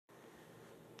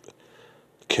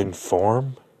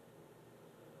conform,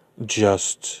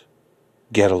 just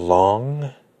get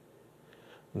along,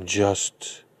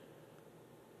 just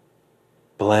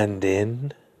blend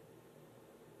in,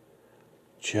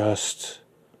 just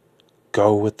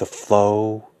go with the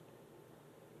flow,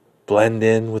 blend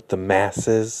in with the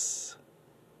masses.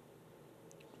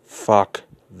 Fuck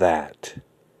that.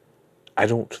 I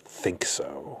don't think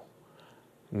so.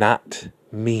 Not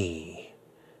me.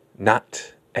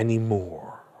 Not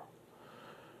anymore.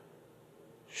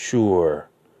 Sure,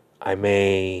 I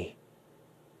may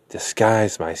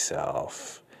disguise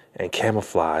myself and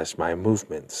camouflage my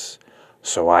movements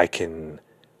so I can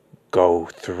go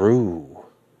through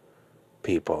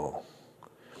people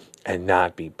and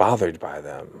not be bothered by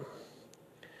them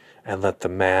and let the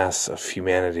mass of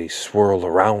humanity swirl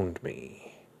around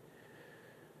me.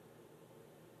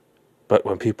 But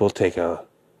when people take a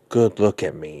good look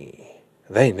at me,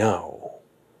 they know.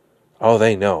 Oh,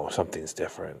 they know something's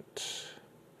different.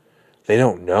 They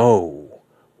don't know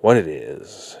what it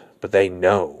is, but they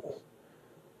know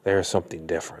there's something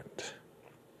different.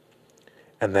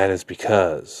 And that is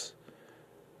because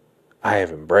I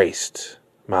have embraced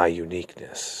my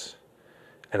uniqueness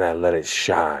and I let it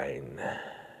shine.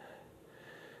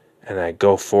 And I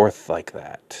go forth like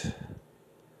that.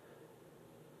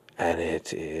 And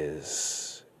it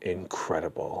is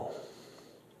incredible.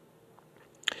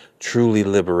 Truly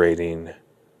liberating,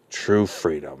 true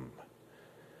freedom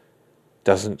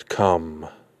doesn't come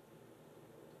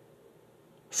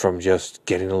from just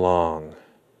getting along,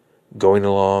 going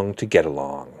along to get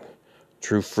along.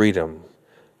 True freedom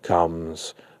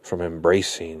comes from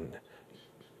embracing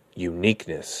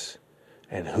uniqueness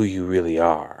and who you really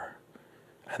are,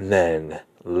 and then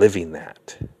living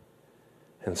that.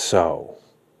 And so,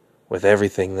 with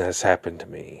everything that has happened to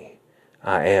me,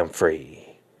 I am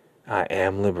free. I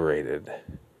am liberated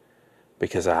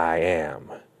because I am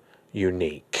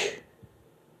unique.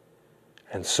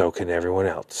 And so can everyone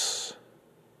else.